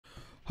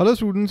Hello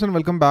students and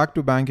welcome back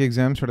to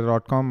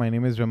bankexamstudy.com. My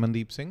name is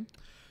Ramandeep Singh.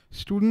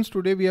 Students,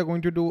 today we are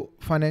going to do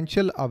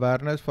financial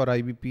awareness for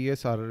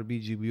IBPS RRB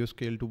GBO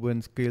scale 2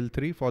 and scale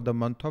 3 for the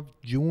month of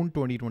June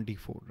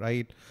 2024,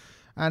 right?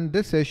 And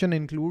this session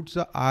includes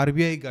the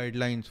RBI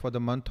guidelines for the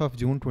month of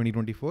June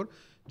 2024.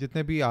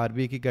 जितने भी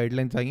RBI की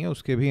guidelines आई हैं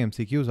उसके भी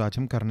MCQs आज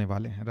हम करने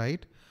वाले हैं,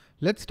 right?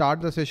 Let's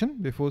start the session.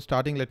 Before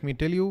starting, let me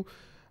tell you,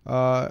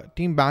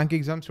 Team Bank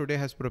Exams today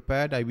has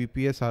prepared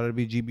IBPS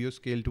RRB GBO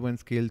Scale 2 and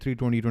Scale 3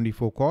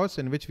 2024 course,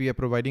 in which we are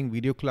providing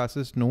video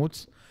classes,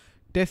 notes,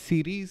 test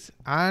series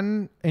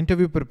and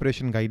interview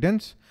preparation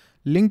guidance.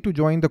 Link to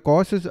join the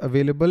course is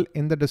available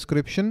in the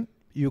description.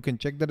 You can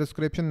check the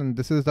description, and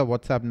this is the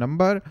WhatsApp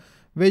number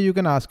where you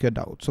can ask your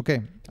doubts.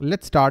 Okay,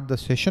 let's start the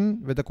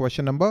session with the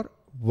question number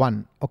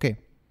 1. Okay,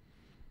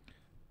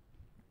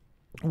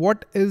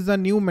 what is the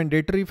new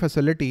mandatory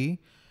facility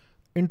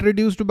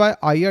introduced by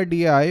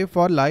IRDAI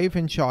for life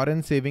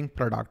insurance saving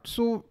products?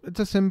 So it's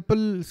a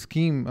simple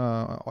scheme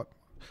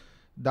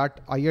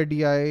that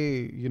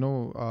IRDAI,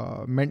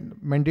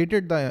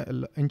 mandated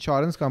the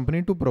insurance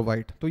company to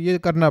provide. तो ये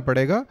करना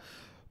पड़ेगा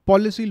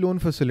policy loan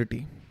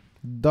facility.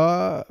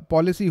 The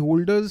policy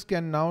holders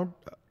can now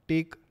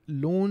take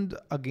loans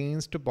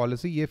against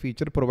policy. ये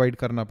feature provide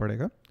करना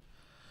पड़ेगा.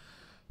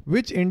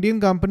 Which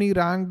Indian company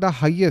ranked the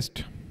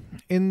highest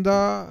in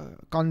the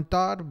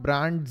Kantar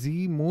Brand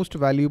Z Most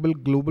Valuable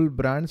Global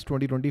Brands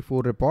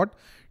 2024 report?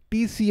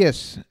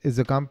 TCS is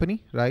a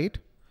company, right?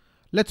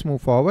 Let's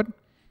move forward.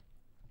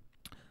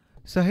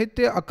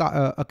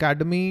 Sahitya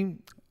Academy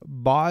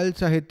Bal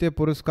Sahitya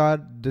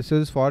Puraskar. This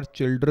is for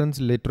children's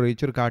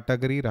literature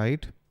category,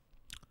 right?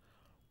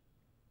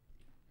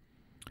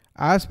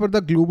 As per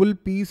the Global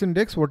Peace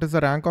Index, what is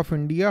the rank of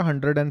India?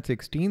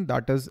 116.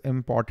 That is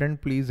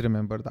important. Please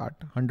remember that.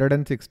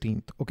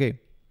 116th. Okay.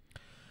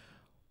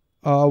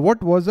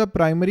 What was the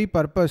primary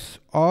purpose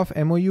of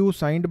MOU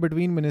signed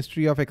between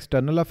Ministry of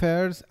External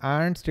Affairs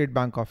and State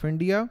Bank of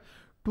India?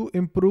 To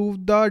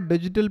improve the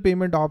digital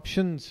payment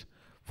options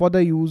for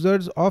the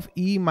users of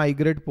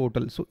e-migrate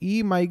portal. So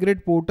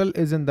e-migrate portal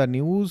is in the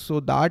news,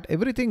 so that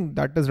everything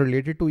that is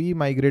related to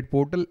e-migrate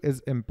portal is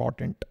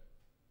important.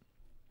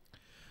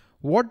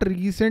 What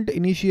recent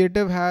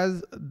initiative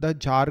has the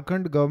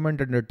Jharkhand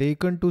government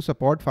undertaken to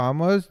support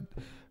farmers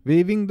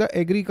waiving the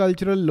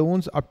agricultural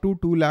loans up to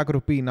 2 lakh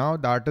rupee? Now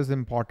that is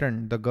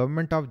important. The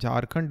government of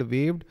Jharkhand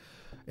waived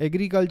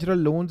agricultural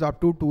loans up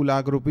to 2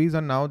 lakh rupees,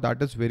 and now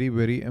that is very,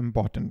 very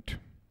important.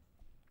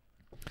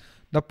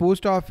 The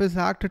Post Office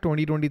Act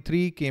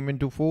 2023 came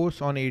into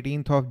force on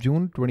 18th of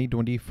June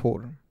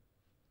 2024.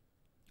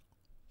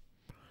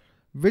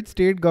 Which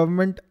state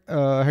government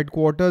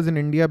headquarters in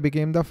India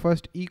became the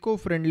first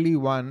eco-friendly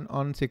one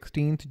on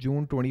 16th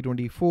June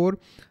 2024?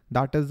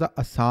 That is the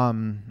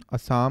Assam.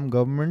 Assam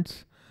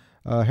government's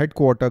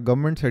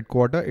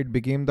headquarter. It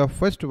became the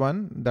first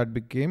one that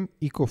became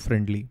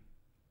eco-friendly.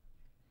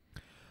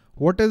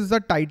 What is the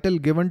title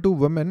given to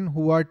women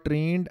who are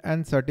trained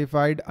and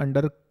certified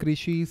under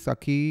Krishi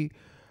Sakhi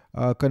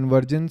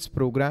Convergence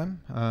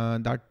Program?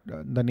 That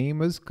the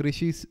name is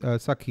Krishi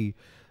Sakhi.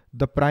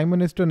 The Prime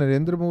Minister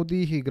Narendra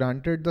Modi, he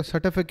granted the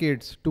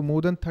certificates to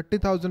more than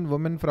 30,000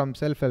 women from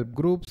self-help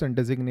groups and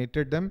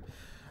designated them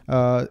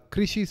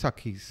Krishi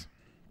Sakhis.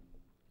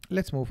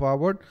 Let's move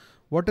forward.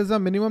 What is the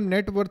minimum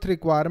net worth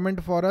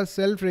requirement for a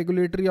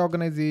self-regulatory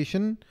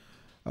organization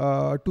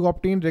to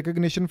obtain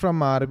recognition from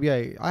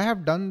RBI? I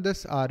have done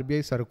this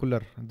RBI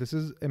circular. This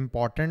is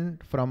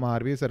important from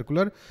RBI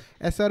circular.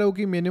 SRO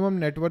की minimum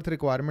net worth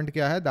requirement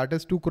क्या है? That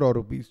is 2 crore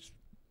rupees.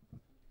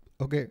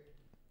 Okay.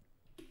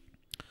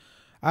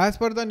 As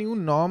per the new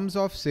norms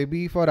of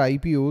SEBI for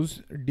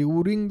IPOs,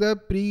 during the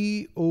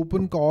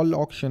pre-open call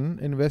auction,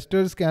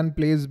 investors can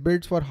place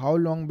bids for how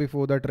long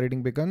before the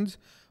trading begins?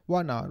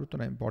 1 hour.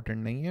 उतना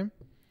important नहीं है.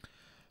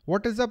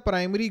 What is the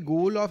primary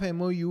goal of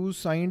MOUs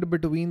signed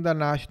between the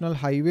National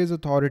Highways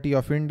Authority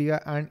of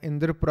India and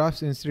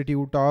Indraprasth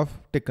Institute of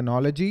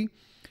Technology?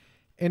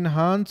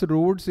 Enhance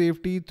road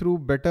safety through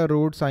better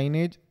road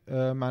signage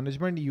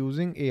management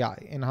using AI.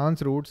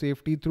 Enhance road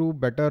safety through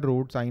better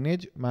road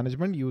signage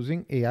management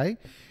using AI.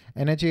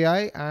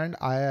 NHAI and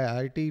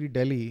IIT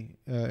Delhi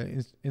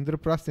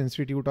Indraprasth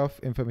Institute of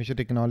Information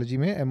Technology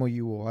में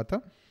MOU हुआ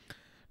था.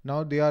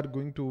 Now they are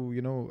going to,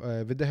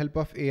 with the help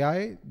of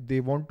AI, they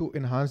want to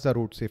enhance the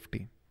road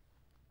safety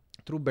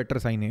through better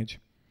signage.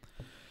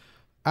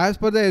 As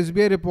per the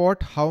SBI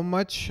report, how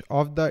much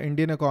of the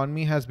Indian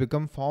economy has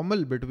become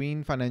formal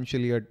between financial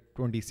year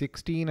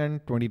 2016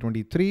 and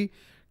 2023?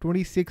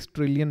 26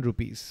 trillion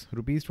rupees.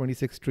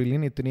 26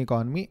 trillion itni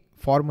economy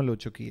formal ho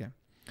chuki hai,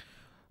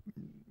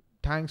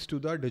 thanks to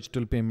the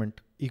digital payment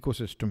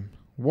ecosystem.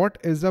 What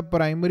is the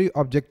primary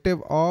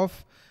objective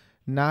of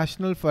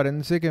National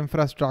Forensic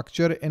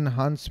Infrastructure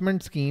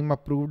Enhancement Scheme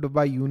approved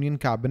by Union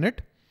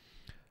Cabinet?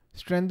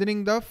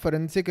 Strengthening the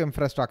forensic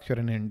infrastructure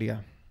in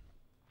India.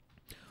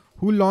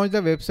 Who launched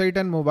the website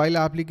and mobile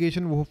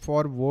application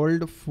for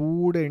World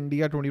Food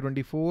India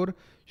 2024?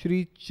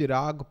 Shri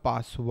Chirag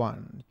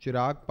Paswan.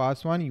 Chirag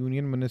Paswan,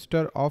 Union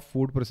Minister of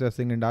Food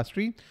Processing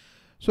Industry.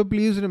 So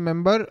please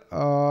remember,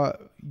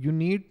 you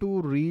need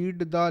to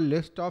read the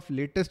list of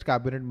latest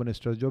cabinet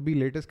ministers. जो भी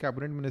latest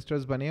cabinet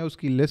ministers बने हैं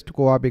उसकी list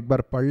को आप एक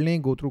बार पढ़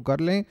लें, go through कर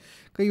लें.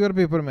 कई बार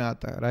पेपर में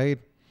आता है, right?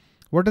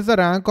 What is the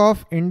rank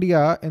of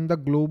India in the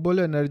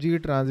Global Energy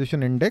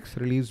Transition Index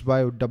released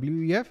by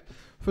WEF?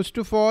 First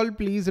of all,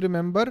 please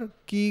remember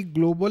कि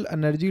Global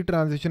Energy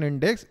Transition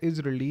Index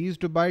is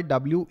released by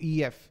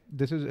WEF.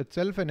 This is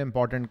itself an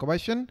important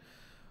question.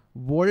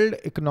 World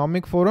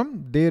Economic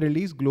Forum, they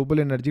release Global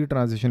Energy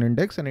Transition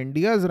Index, and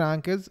India's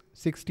rank is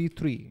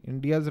 63.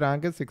 India's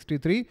rank is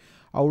 63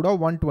 out of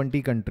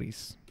 120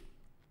 countries.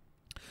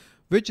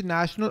 Which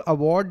national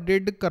award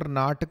did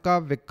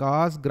Karnataka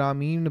Vikas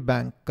Grameen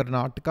Bank?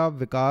 Karnataka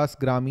Vikas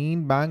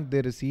Grameen Bank,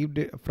 they received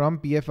it from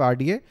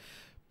PFRDA,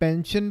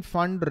 Pension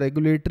Fund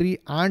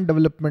Regulatory and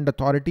Development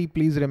Authority.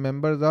 Please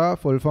remember the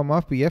full form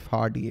of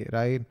PFRDA,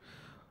 right?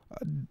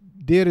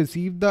 They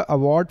received the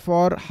award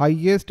for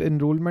highest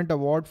enrollment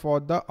award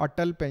for the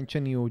Atal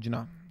Pension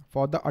Yojana.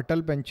 For the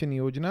Atal Pension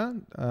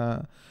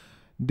Yojana,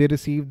 they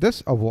received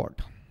this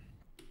award.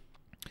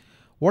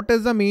 What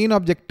is the main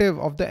objective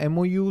of the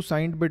MOU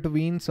signed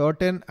between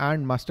Certain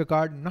and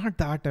MasterCard? Not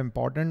that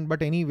important,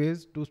 but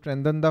anyways, to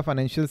strengthen the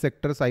financial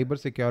sector cyber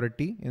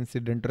security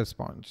incident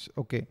response.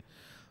 Okay,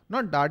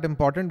 not that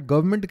important.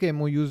 Government के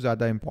MOUs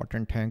ज़्यादा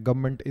important हैं,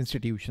 government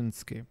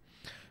institutions के.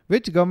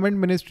 Which government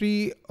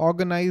ministry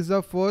organized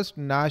the first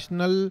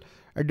National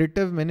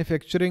Additive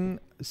Manufacturing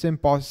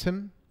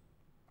Symposium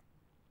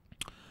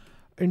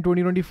in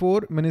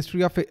 2024?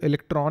 Ministry of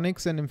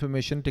Electronics and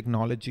Information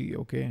Technology.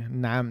 Okay,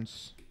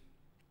 NAMS.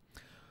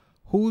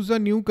 Who's the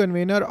new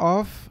convener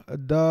of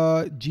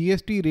the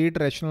GST rate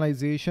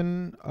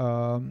rationalization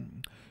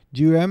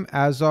GUM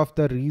as of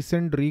the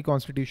recent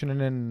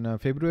reconstitution in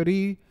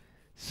February?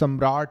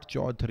 Samrat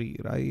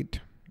Chaudhary, right?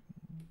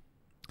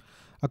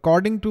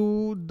 According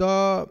to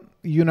the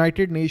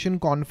United Nations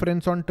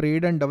Conference on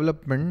Trade and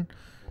Development,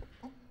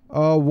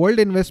 World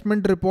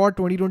Investment Report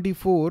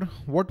 2024,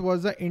 what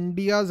was the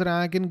India's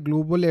rank in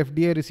global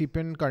FDI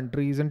recipient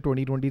countries in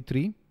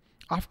 2023?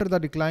 After the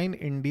decline,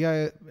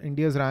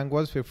 India's rank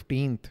was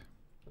 15th.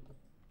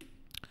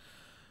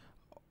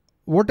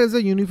 What is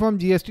the uniform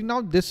GST?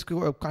 Now these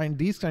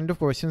kind of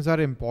questions are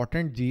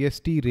important.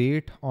 GST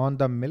rate on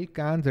the milk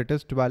cans, it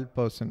is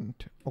 12%.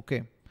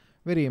 Okay,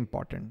 very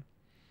important.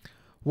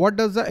 What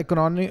does the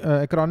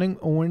acronym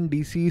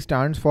ONDC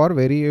stands for?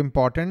 Very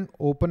important.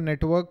 Open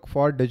Network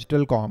for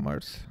Digital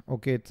Commerce.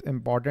 Okay, it's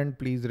important.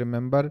 Please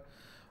remember,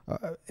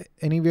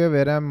 anywhere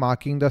where I'm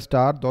marking the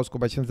star, those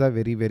questions are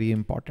very, very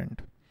important.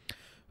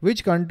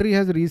 Which country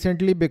has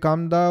recently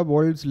become the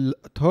world's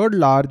third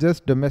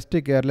largest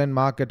domestic airline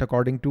market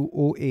according to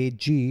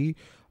OAG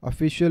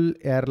official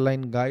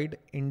airline guide?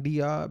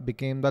 India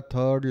became the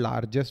third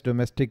largest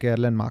domestic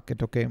airline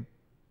market. Okay.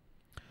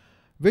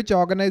 Which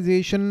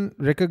organization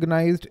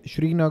recognized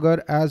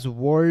Srinagar as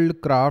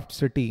World Craft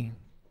City?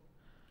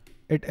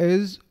 It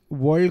is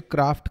World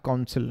Craft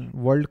Council.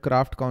 World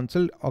Craft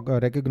Council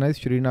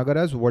recognized Srinagar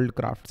as World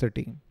Craft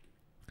City.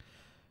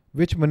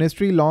 Which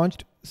ministry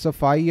launched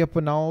Safai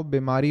Apnao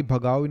Bimari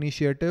Bhagao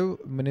initiative?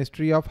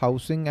 Ministry of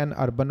Housing and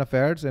Urban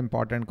Affairs.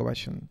 Important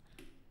question.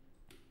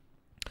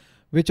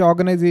 Which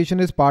organization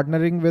is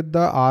partnering with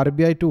the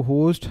RBI to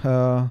host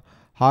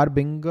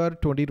Harbinger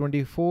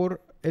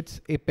 2024?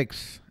 It's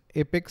Apex.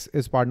 Apex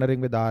is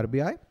partnering with the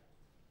RBI.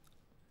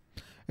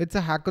 It's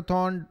a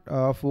hackathon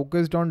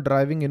focused on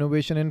driving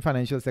innovation in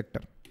financial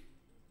sector.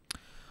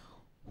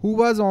 Who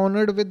was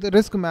honored with the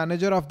Risk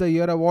Manager of the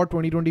Year Award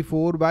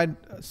 2024 by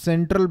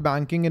Central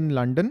Banking in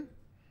London?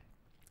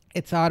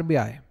 It's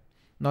RBI.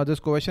 Now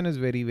this question is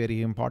very,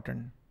 very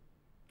important.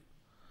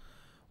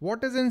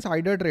 What is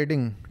insider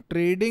trading?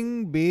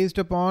 Trading based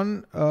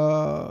upon,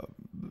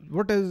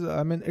 it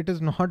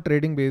is not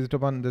trading based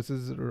upon, this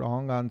is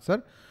wrong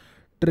answer.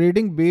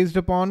 Trading based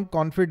upon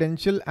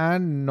confidential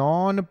and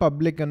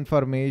non-public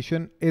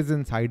information is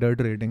insider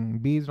trading.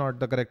 B is not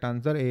the correct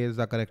answer. A is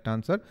the correct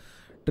answer.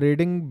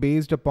 Trading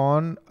based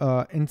upon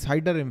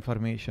insider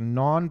information,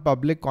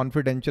 non-public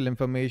confidential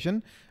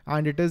information,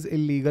 and it is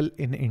illegal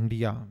in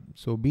India.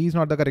 So B is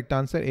not the correct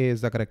answer. A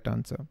is the correct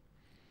answer.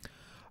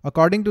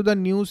 According to the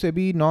new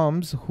SEBI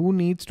norms, who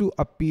needs to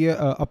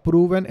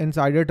approve an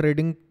insider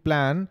trading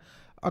plan?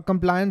 A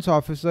compliance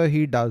officer,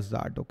 he does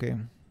that. Okay.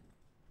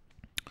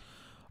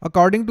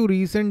 According to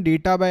recent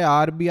data by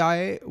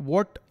RBI,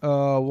 what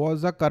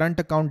was the current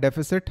account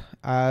deficit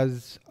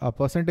as a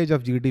percentage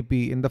of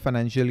GDP in the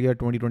financial year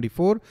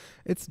 2024?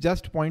 It's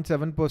just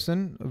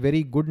 0.7%,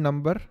 very good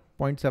number.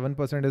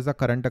 0.7% is the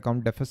current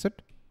account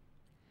deficit.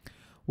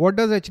 What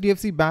does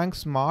HDFC Bank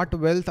Smart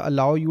Wealth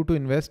allow you to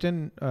invest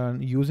in?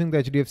 Using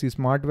the HDFC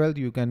Smart Wealth,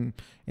 you can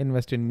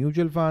invest in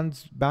mutual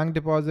funds, bank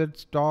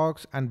deposits,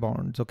 stocks, and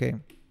bonds. Okay.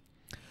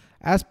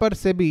 As per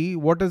SEBI,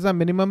 what is the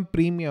minimum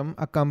premium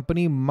a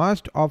company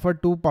must offer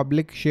to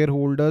public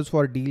shareholders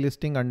for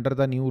delisting under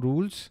the new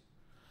rules?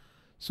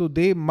 So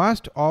they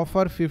must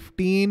offer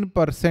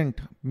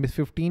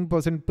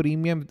 15%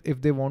 premium if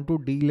they want to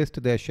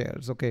delist their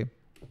shares. Okay.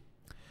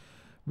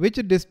 Which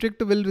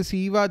district will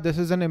receive this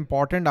is an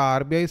important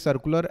RBI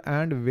circular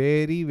and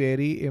very,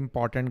 very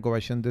important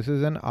question. This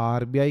is an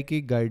RBI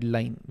ki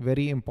guideline,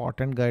 very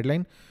important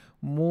guideline,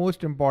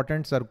 most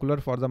important circular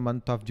for the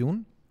month of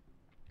June.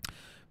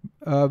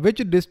 Which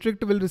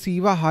district will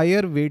receive a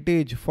higher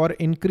weightage for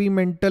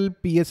incremental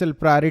PSL,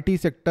 priority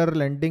sector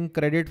lending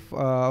credit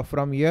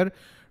from year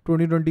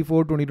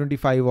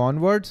 2024-2025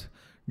 onwards?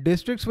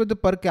 Districts with the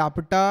per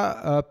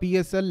capita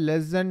PSL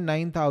less than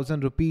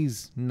 9,000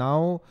 rupees.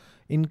 Now,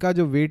 इनका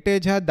जो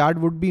weightage है, that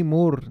would be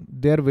more.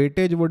 Their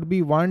weightage would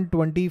be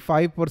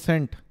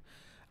 125%.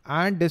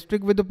 And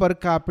district with the per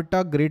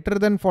capita greater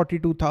than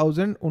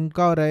 42,000,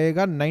 उनका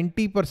रहेगा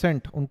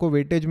 90%. उनको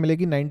weightage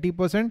मिलेगी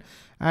 90%.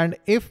 And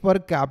if per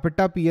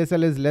capita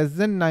PSL is less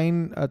than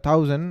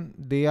 9,000,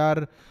 they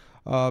are,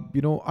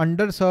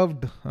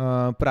 underserved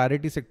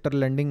priority sector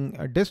lending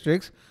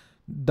districts.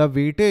 The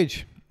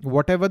weightage,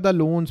 whatever the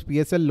loans,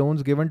 PSL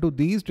loans given to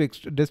these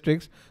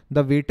districts,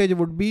 the weightage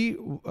would be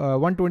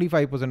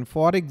 125%.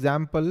 For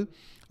example,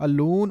 a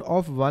loan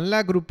of 1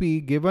 lakh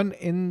rupee given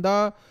in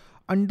the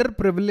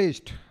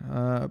underprivileged,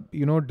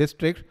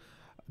 district,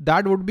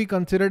 that would be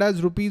considered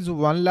as rupees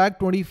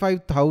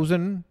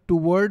 1,25,000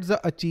 towards the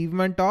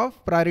achievement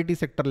of priority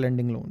sector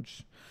lending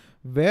loans.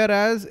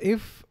 Whereas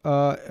if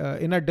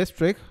in a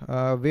district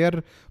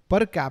where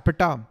per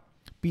capita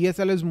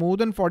PSL is more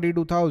than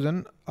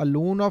 42,000, a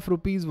loan of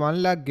rupees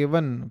 1 lakh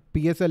given,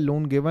 PSL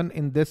loan given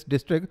in this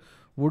district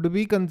would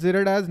be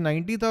considered as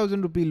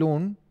 90,000 rupee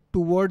loan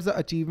towards the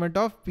achievement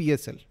of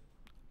PSL,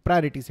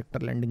 priority sector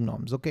lending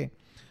norms. Okay.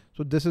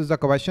 So this is the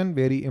question,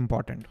 very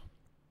important.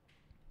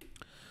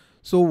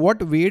 So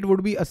what weight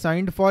would be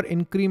assigned for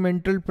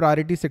incremental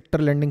priority sector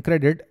lending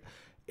credit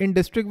in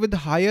district with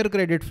higher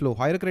credit flow?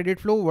 Higher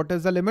credit flow, what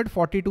is the limit?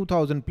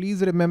 42,000.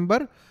 Please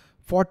remember,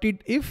 40,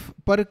 if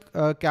per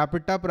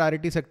capita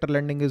priority sector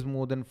lending is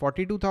more than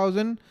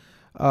 42,000,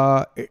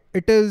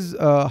 it is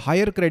a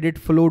higher credit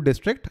flow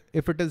district.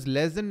 If it is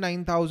less than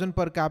 9,000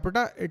 per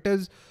capita, it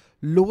is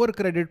lower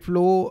credit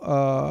flow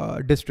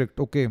district.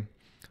 Okay.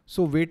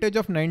 So weightage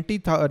of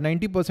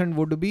 90%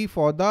 would be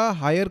for the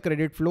higher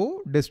credit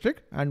flow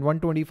district and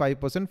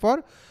 125%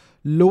 for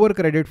lower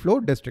credit flow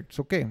districts.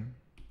 Okay.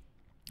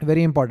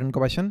 Very important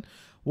question.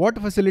 What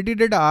facility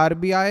did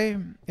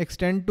RBI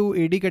extend to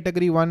AD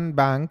category 1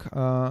 bank?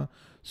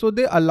 So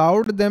they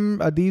allowed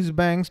them, these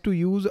banks, to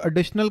use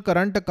additional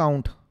current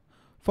account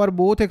for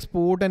both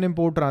export and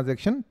import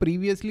transaction.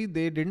 Previously,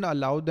 they didn't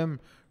allow them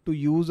to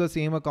use the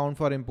same account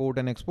for import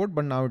and export,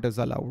 but now it is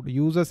allowed.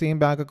 Use the same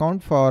bank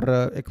account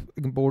for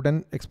import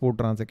and export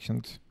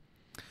transactions.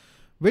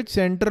 Which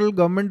central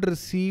government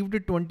received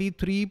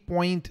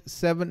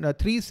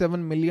 $23.37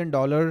 million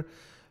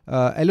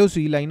LOC,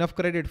 line of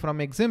credit, from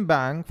Exim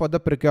Bank for the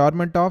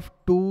procurement of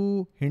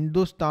 2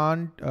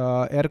 Hindustan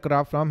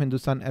aircraft from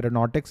Hindustan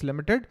Aeronautics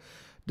Limited.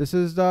 This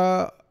is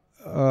the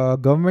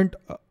government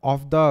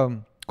of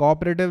the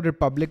Cooperative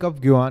Republic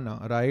of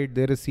Guyana, right?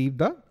 They received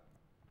the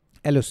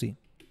LOC.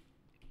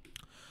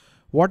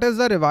 What is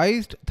the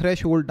revised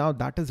threshold? Now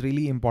that is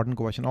really important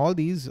question. All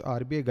these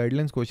RBI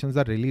guidelines questions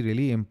are really,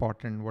 really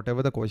important.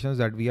 Whatever the questions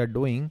that we are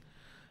doing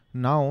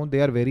now, they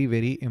are very,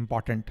 very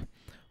important.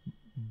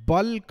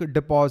 Bulk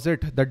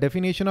deposit, the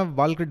definition of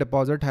bulk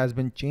deposit has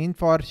been changed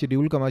for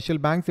scheduled commercial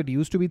banks. It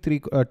used to be 2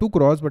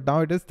 crores, but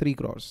now it is 3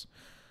 crores.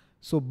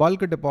 So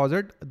bulk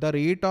deposit, the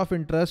rate of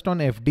interest on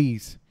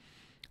FDs,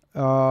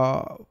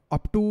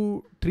 up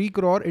to 3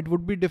 crore, it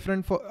would be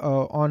different. For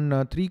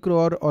on 3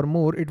 crore or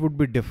more, it would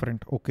be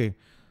different. Okay.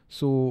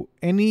 So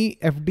any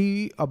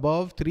FD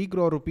above 3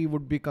 crore rupee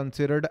would be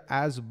considered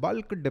as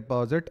bulk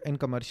deposit in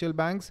commercial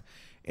banks.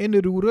 In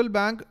rural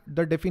bank,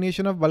 the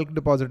definition of bulk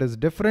deposit is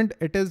different.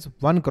 It is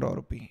 1 crore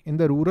rupee. In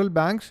the rural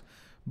banks,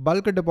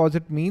 bulk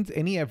deposit means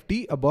any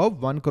FD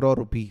above 1 crore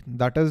rupee.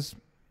 That is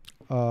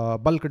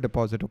bulk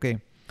deposit. Okay.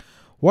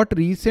 What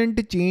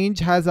recent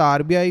change has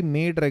RBI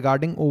made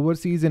regarding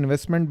overseas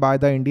investment by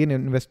the Indian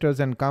investors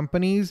and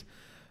companies?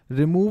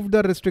 Removed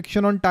the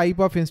restriction on type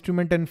of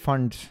instrument and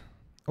funds.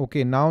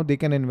 Okay, now they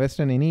can invest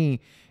in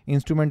any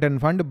instrument and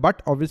fund,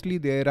 but obviously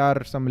there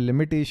are some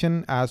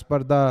limitation as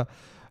per the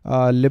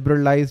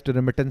liberalized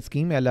remittance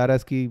scheme.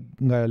 LRS ki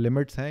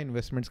limits hai,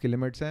 investments ki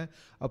limits hai.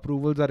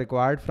 Approvals are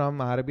required from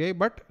RBI,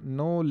 but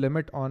no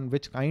limit on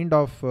which kind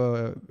of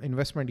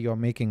investment you are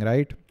making,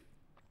 right?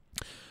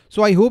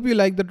 So I hope you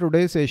liked the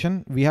today's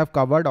session. We have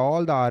covered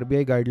all the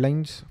RBI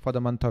guidelines for the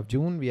month of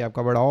June. We have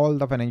covered all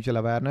the financial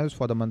awareness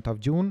for the month of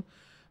June.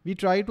 We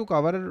try to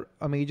cover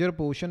a major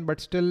portion, but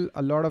still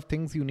a lot of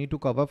things you need to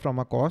cover from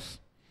a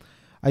course.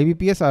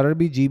 IBPS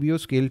RRB GBO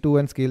Scale 2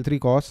 and Scale 3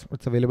 course.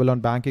 It's available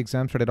on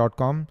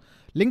bankexamstudy.com.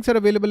 Links are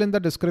available in the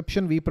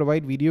description. We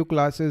provide video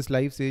classes,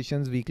 live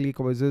sessions, weekly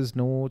quizzes,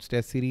 notes,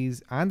 test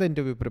series, and the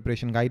interview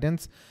preparation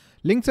guidance.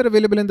 Links are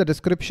available in the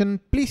description.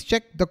 Please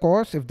check the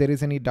course. If there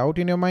is any doubt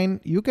in your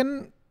mind, you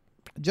can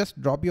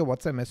just drop your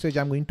WhatsApp message.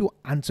 I'm going to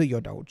answer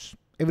your doubts.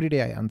 Every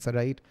day I answer,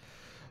 right?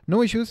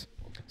 No issues.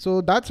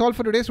 So that's all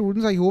for today,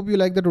 students. I hope you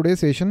like the today's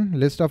session.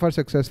 List of our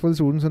successful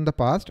students in the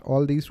past.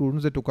 All these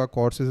students that took our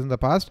courses in the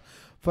past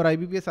for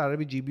IBPS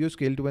RRB GBO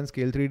Scale 2 and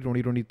Scale 3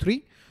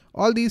 2023.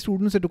 All these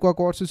students that took our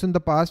courses in the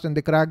past and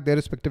they cracked their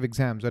respective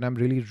exams, and I'm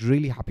really,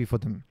 really happy for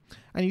them.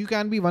 And you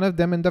can be one of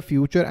them in the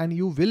future, and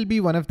you will be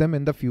one of them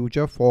in the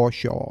future for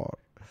sure.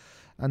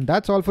 And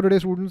that's all for today,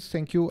 students.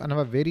 Thank you and have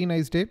a very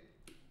nice day.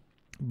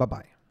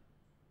 Bye-bye.